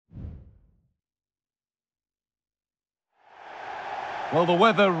Well, the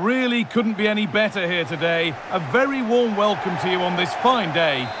weather really couldn't be any better here today. A very warm welcome to you on this fine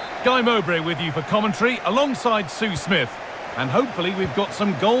day. Guy Mowbray with you for commentary, alongside Sue Smith. And hopefully we've got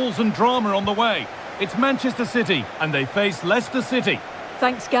some goals and drama on the way. It's Manchester City, and they face Leicester City.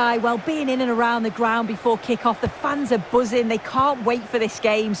 Thanks, Guy. Well, being in and around the ground before kick-off, the fans are buzzing. They can't wait for this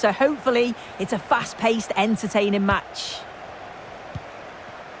game, so hopefully it's a fast-paced, entertaining match.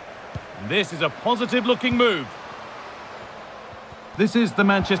 This is a positive-looking move. This is the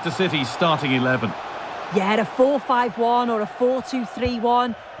Manchester City starting 11. Yeah, a 4-5-1 or a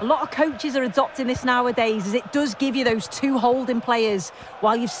 4-2-3-1. A lot of coaches are adopting this nowadays, as it does give you those two holding players,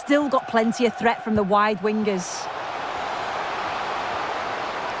 while you've still got plenty of threat from the wide wingers.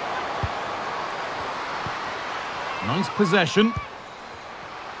 Nice possession.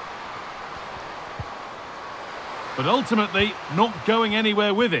 But ultimately, not going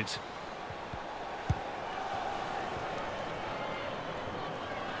anywhere with it.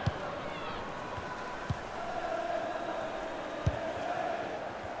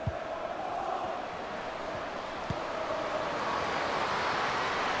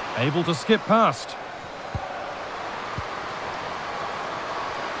 Able to skip past.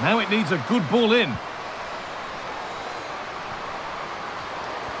 Now it needs a good ball in.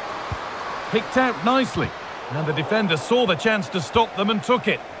 Picked out nicely. And the defender saw the chance to stop them and took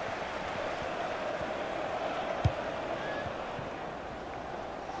it.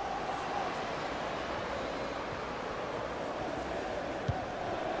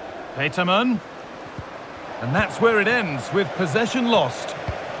 Peterman. And that's where it ends, with possession lost.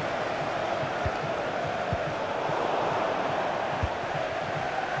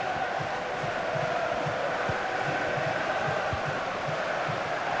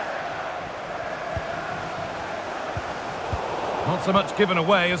 Not so much given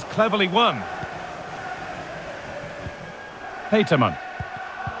away as cleverly won. Peterman.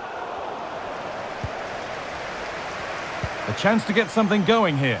 A chance to get something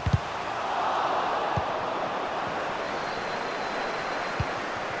going here.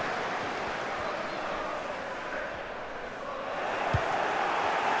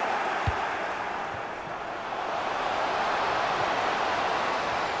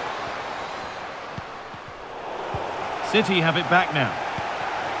 City have it back now.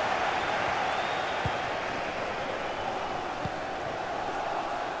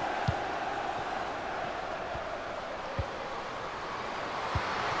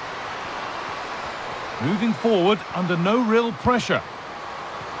 Moving forward under no real pressure.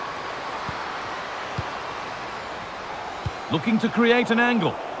 Looking to create an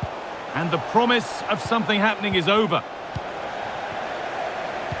angle. And the promise of something happening is over.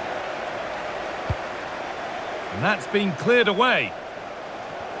 And that's been cleared away.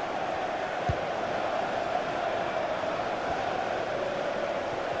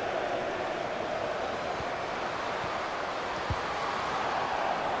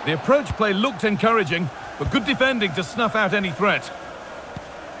 The approach play looked encouraging, but good defending to snuff out any threat.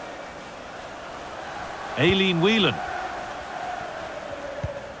 Aileen Whelan.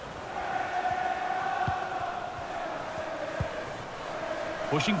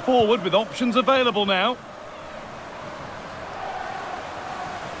 Pushing forward with options available now.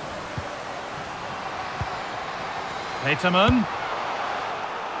 Peterman.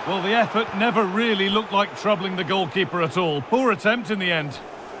 Well, the effort never really looked like troubling the goalkeeper at all. Poor attempt in the end.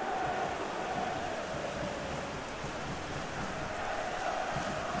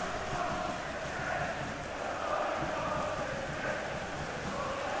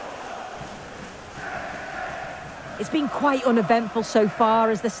 It's been quite uneventful so far,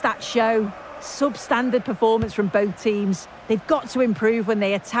 as the stats show. Substandard performance from both teams. They've got to improve when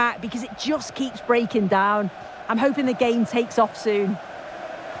they attack, because it just keeps breaking down. I'm hoping the game takes off soon.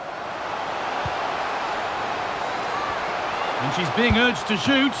 And she's being urged to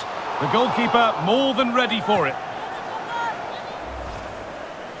shoot. The goalkeeper more than ready for it.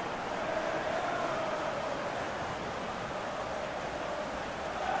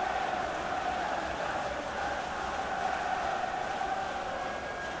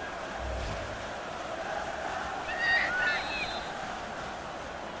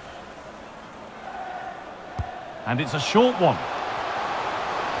 And it's a short one.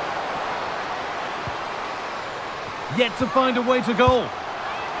 Yet to find a way to goal.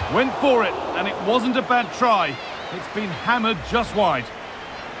 Went for it, and it wasn't a bad try. It's been hammered just wide.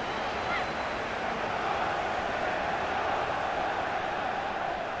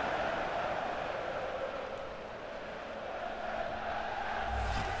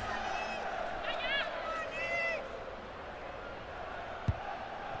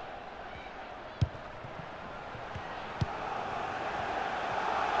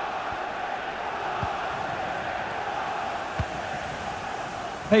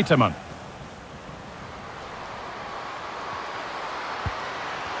 Peterman.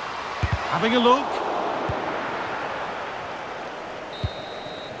 Having a look.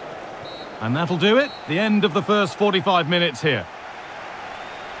 And that'll do it. The end of the first 45 minutes here.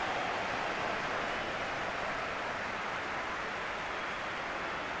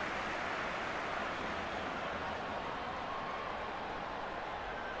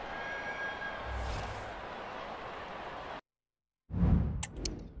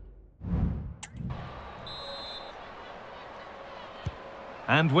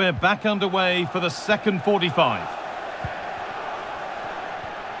 And we're back underway for the second 45.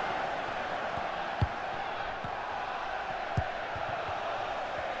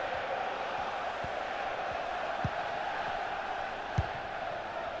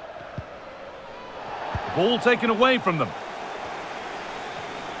 Ball taken away from them.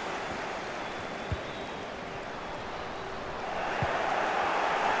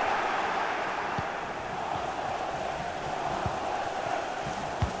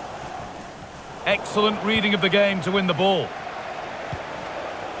 Excellent reading of the game to win the ball.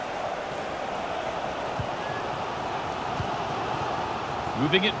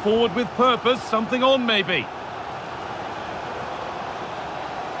 Moving it forward with purpose, something on maybe.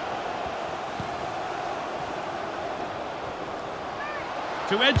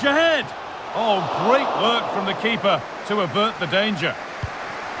 To edge ahead. Oh, great work from the keeper to avert the danger.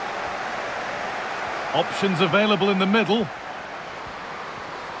 Options available in the middle.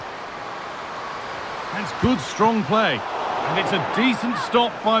 That's good, strong play. And it's a decent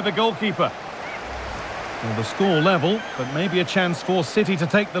stop by the goalkeeper. Well, the score level, but maybe a chance for City to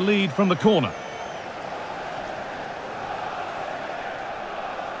take the lead from the corner.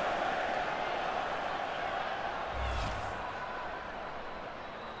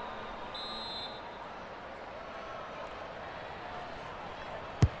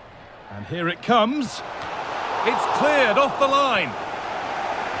 And here it comes. It's cleared off the line.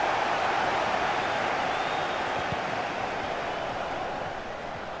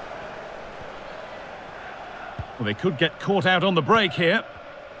 Well, they could get caught out on the break here.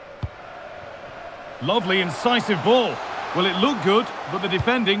 Lovely, incisive ball. Well, it looked good, but the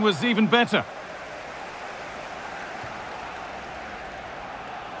defending was even better.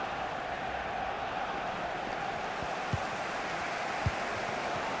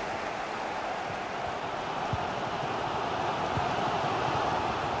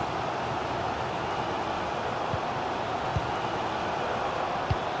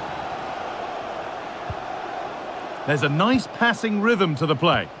 There's a nice passing rhythm to the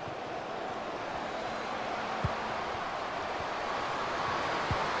play.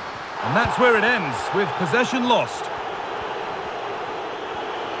 And that's where it ends, with possession lost.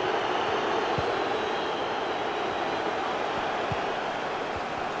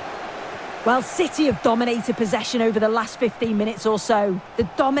 Well, City have dominated possession over the last 15 minutes or so. They're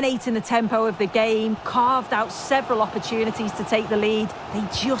dominating the tempo of the game, carved out several opportunities to take the lead. They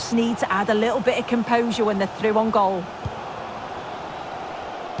just need to add a little bit of composure when they're through on goal.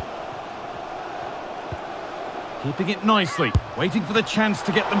 Keeping it nicely, waiting for the chance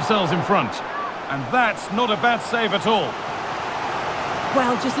to get themselves in front. And that's not a bad save at all.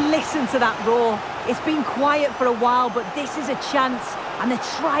 Well, just listen to that roar. It's been quiet for a while, but this is a chance. And they're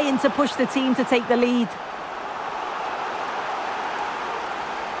trying to push the team to take the lead.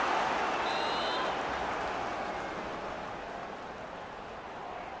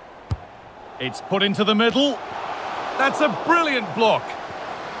 It's put into the middle. That's a brilliant block.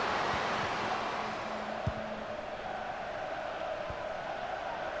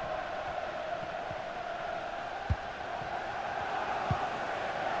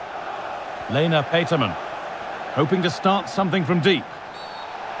 Leicester Peterman, hoping to start something from deep.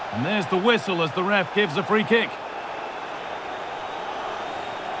 And there's the whistle as the ref gives a free kick.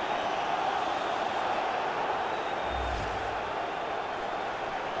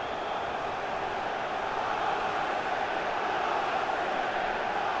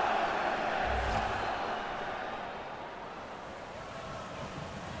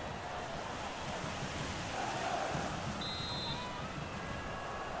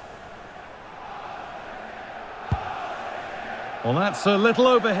 Well, that's a little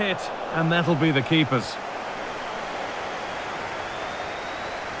overhit, and that'll be the keeper's.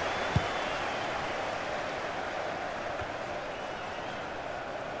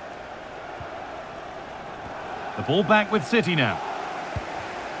 The ball back with City now.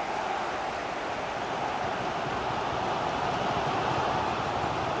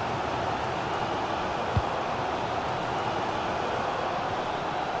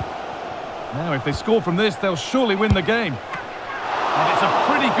 Now, if they score from this, they'll surely win the game. And it's a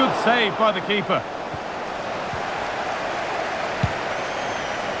pretty Pretty good save by the keeper.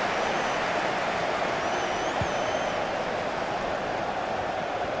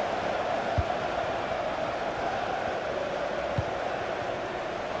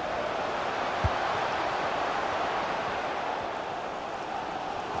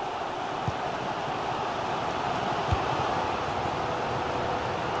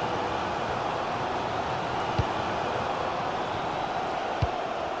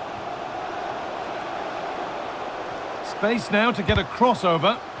 Space now to get a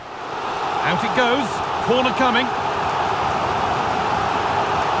crossover. Out it goes. Corner coming.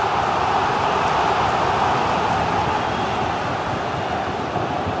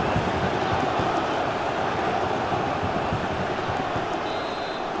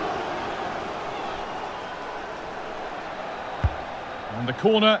 And the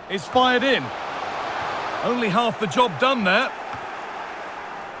corner is fired in. Only half the job done there.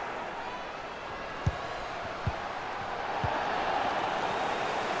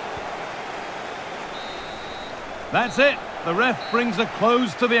 That's it. The ref brings a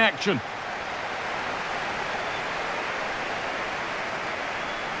close to the action.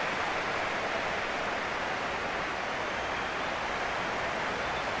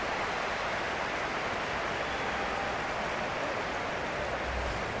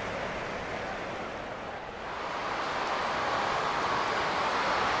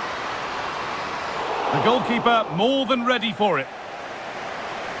 The goalkeeper more than ready for it.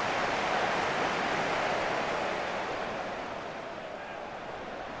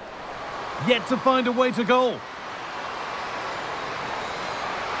 Yet to find a way to goal.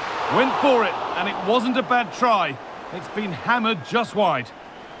 Went for it, and it wasn't a bad try. It's been hammered just wide.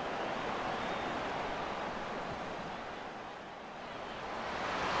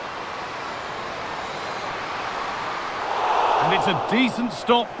 And it's a decent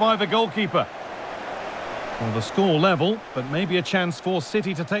stop by the goalkeeper. Well, the score level, but maybe a chance for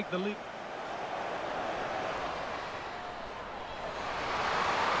City to take the lead.